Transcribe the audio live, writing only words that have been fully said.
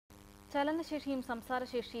ചലനശേഷിയും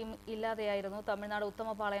സംസാരശേഷിയും ഇല്ലാതെയായിരുന്നു തമിഴ്നാട്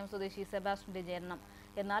ഉത്തമപാളയം സ്വദേശി സെബാസ്റ്റ്യന്റെ ജനനം.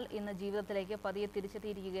 എന്നാൽ ഇന്ന് ജീവിതത്തിലേക്ക് പതിയെ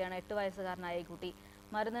തിരിച്ചെത്തിയിരിക്കുകയാണ് 8 വയസ്സുകാരനായ ഈ കുട്ടി.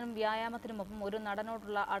 മരുന്നിനും വ്യായാമത്തിനുമൊപ്പം ഒരു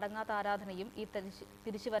നടനോടുള്ള അടങ്ങാത്ത ആരാധനയും ഈ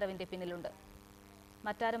തിരിച്ചുവരവിന്റെ പിന്നിലുണ്ട്.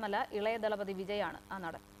 മറ്റാരുമല്ല, ഇളയദളപതി വിജയാണ് ആ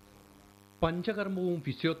നടൻ. പഞ്ചകർമ്മവും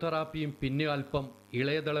ഫിസിയോതെറാപ്പിയും പിന്നെ അല്പം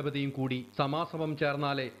ഇളയദളപതിയും കൂടി സമാസമം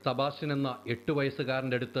ചേർന്നാലേ സെബാസ്റ്റ്യൻ എന്ന 8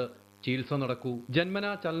 വയസ്സുകാരൻ്റെ അടുത്ത് ചികിത്സ നടക്കൂ.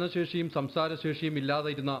 ജന്മനാ ചലനശേഷിയും സംസാരശേഷിയും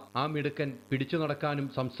ഇല്ലാതിരുന്ന ആ മിടുക്കൻ പിടിച്ചു നടക്കാനും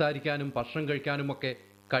സംസാരിക്കാനും ഭക്ഷണം കഴിക്കാനുമൊക്കെ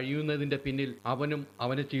കഴിയുന്നതിന്റെ പിന്നിൽ അവനും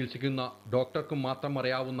അവനെ ചികിത്സിക്കുന്ന ഡോക്ടർക്കും മാത്രം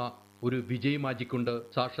അറിയാവുന്ന ഒരു വിജയ് മാജിക്കുണ്ട്.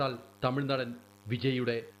 സാക്ഷാൽ തമിഴ്നടൻ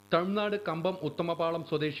വിജയുടെ. തമിഴ്നാട് കമ്പം ഉത്തമപാളം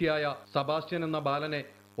സ്വദേശിയായ സെബാസ്റ്റ്യൻ എന്ന ബാലനെ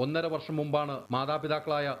 1.5 വർഷം മുമ്പാണ്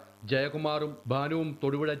മാതാപിതാക്കളായ ജയകുമാറും ഭാനുവും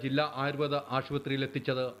തൊടുപുഴ ജില്ലാ ആയുർവേദ ആശുപത്രിയിൽ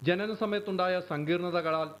എത്തിച്ചത്. ജനന സമയത്തുണ്ടായ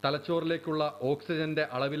സങ്കീർണതകളാൽ തലച്ചോറിലേക്കുള്ള ഓക്സിജന്റെ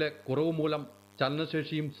അളവിലെ കുറവ് മൂലം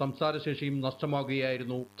ചലനശേഷിയും സംസാരശേഷിയും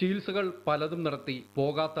നഷ്ടമാകുകയായിരുന്നു. ചികിത്സകൾ പലതും നടത്തി,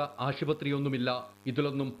 പോകാത്ത ആശുപത്രിയൊന്നുമില്ല.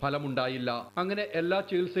 ഇതിലൊന്നും ഫലമുണ്ടായില്ല. അങ്ങനെ എല്ലാ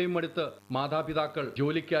ചികിത്സയും എടുത്ത് മാതാപിതാക്കൾ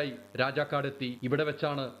ജോലിക്കായി രാജാക്കാടെത്തി. ഇവിടെ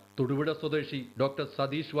വെച്ചാണ് തൊടുപുഴ സ്വദേശി ഡോക്ടർ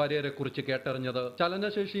സതീഷ് വാര്യരെ കുറിച്ച് കേട്ടറിഞ്ഞത്.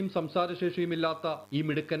 ചലനശേഷിയും സംസാരശേഷിയും ഇല്ലാത്ത ഈ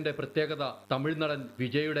മിടുക്കന്റെ പ്രത്യേകത തമിഴ്നടൻ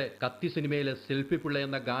വിജയുടെ കത്തി സിനിമയിലെ സെൽഫി പിള്ള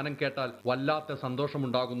എന്ന ഗാനം കേട്ടാൽ വല്ലാത്ത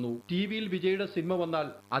സന്തോഷമുണ്ടാകുന്നു. ടിവിയിൽ വിജയുടെ സിനിമ വന്നാൽ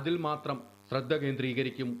അതിൽ മാത്രം ശ്രദ്ധ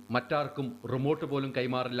കേന്ദ്രീകരിക്കും. മറ്റാർക്കും റിമോട്ട് പോലും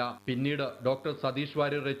കൈമാറില്ല. പിന്നീട് ഡോക്ടർ സതീഷ്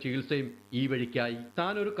വാര്യരുടെ ചികിത്സയും ഈ വഴിക്കായി.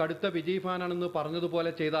 താൻ ഒരു കടുത്ത വിജയ് ഫാനാണെന്ന്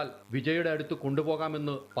പറഞ്ഞതുപോലെ ചെയ്താൽ വിജയുടെ അടുത്ത്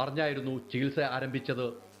കൊണ്ടുപോകാമെന്ന് പറഞ്ഞായിരുന്നു ചികിത്സ ആരംഭിച്ചത്.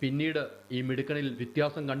 പിന്നീട് ഈ മിടുക്കണിൽ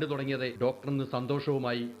വ്യത്യാസം കണ്ടു തുടങ്ങിയത് ഡോക്ടറിന്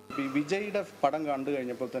സന്തോഷവുമായി. വിജയുടെ പടം കണ്ടു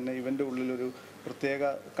കഴിഞ്ഞപ്പോൾ തന്നെ ഇവന്റെ ഉള്ളിലൊരു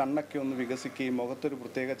പ്രത്യേക കണ്ണൊക്കെ ഒന്ന് വികസിക്കുകയും മുഖത്തൊരു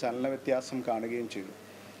പ്രത്യേക ചലന വ്യത്യാസം കാണുകയും ചെയ്തു.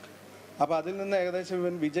 അപ്പോൾ അതിൽ നിന്ന് ഏകദേശം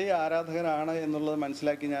ഇവൻ വിജയ് ആരാധകനാണ് എന്നുള്ളത്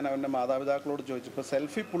മനസ്സിലാക്കി ഞാൻ അവൻ്റെ മാതാപിതാക്കളോട് ചോദിച്ചപ്പോൾ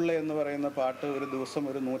സെൽഫി പുള്ള എന്ന് പറയുന്ന പാട്ട് ഒരു ദിവസം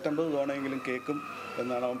ഒരു 150 തവണയെങ്കിലും കേൾക്കും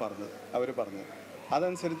എന്നാണ് അവർ പറഞ്ഞത്.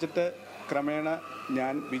 അതനുസരിച്ചിട്ട് ക്രമേണ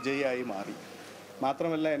ഞാൻ വിജയായി മാറി.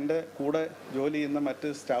 മാത്രമല്ല, എൻ്റെ കൂടെ ജോലി ചെയ്യുന്ന മറ്റ്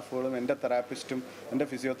സ്റ്റാഫുകളും എൻ്റെ തെറാപ്പിസ്റ്റും എൻ്റെ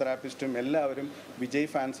ഫിസിയോതെറാപ്പിസ്റ്റും എല്ലാവരും വിജയ്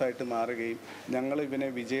ഫാൻസായിട്ട് മാറുകയും ഞങ്ങൾ ഇവനെ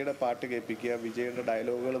വിജയുടെ പാട്ട് കേൾപ്പിക്കുക, വിജയുടെ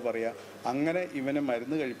ഡയലോഗുകൾ പറയുക, അങ്ങനെ ഇവനെ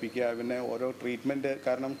മരുന്ന് കഴിപ്പിക്കുക, ഇവനെ ഓരോ ട്രീറ്റ്മെൻറ്റ്,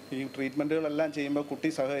 കാരണം ഈ ട്രീറ്റ്മെൻറ്റുകളെല്ലാം ചെയ്യുമ്പോൾ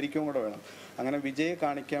കുട്ടി സഹകരിക്കുകയും കൂടെ വേണം. അങ്ങനെ വിജയെ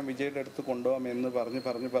കാണിക്കാം, വിജയുടെ അടുത്ത് കൊണ്ടുപോകാം എന്ന്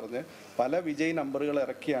പറഞ്ഞ് പല വിജയ് നമ്പറുകൾ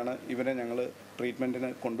ഇറക്കിയാണ് ഇവനെ ഞങ്ങൾ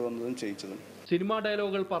ട്രീറ്റ്മെൻറ്റിന് കൊണ്ടുവന്നതും ചെയ്യിച്ചതും. സിനിമാ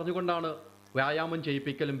ഡയലോഗുകൾ പറഞ്ഞുകൊണ്ടാണ് വ്യായാമം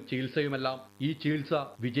ചെയ്യിപ്പിക്കലും ചികിത്സയുമെല്ലാം. ഈ ചികിത്സ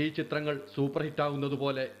വിജയ് ചിത്രങ്ങൾ സൂപ്പർ ഹിറ്റാകുന്നത്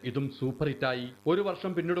പോലെ ഇതും സൂപ്പർ ഹിറ്റായി. 1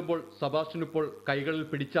 വർഷം പിന്നിടുമ്പോൾ സെബാസ്റ്റ്യൻ ഇപ്പോൾ കൈകളിൽ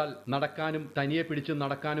പിടിച്ചാൽ നടക്കാനും തനിയെ പിടിച്ച്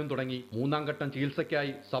നടക്കാനും തുടങ്ങി. 3ാം ഘട്ടം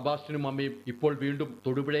ചികിത്സയ്ക്കായി സെബാസ്റ്റ്യനും അമ്മയും ഇപ്പോൾ വീണ്ടും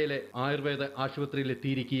തൊടുപുഴയിലെ ആയുർവേദ ആശുപത്രിയിൽ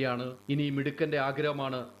എത്തിയിരിക്കുകയാണ്. ഇനി മിടുക്കന്റെ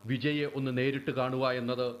ആഗ്രഹമാണ് വിജയെ ഒന്ന് നേരിട്ട് കാണുക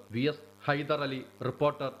എന്നത്. VS Hyder Ali,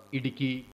 reporter, Idukki.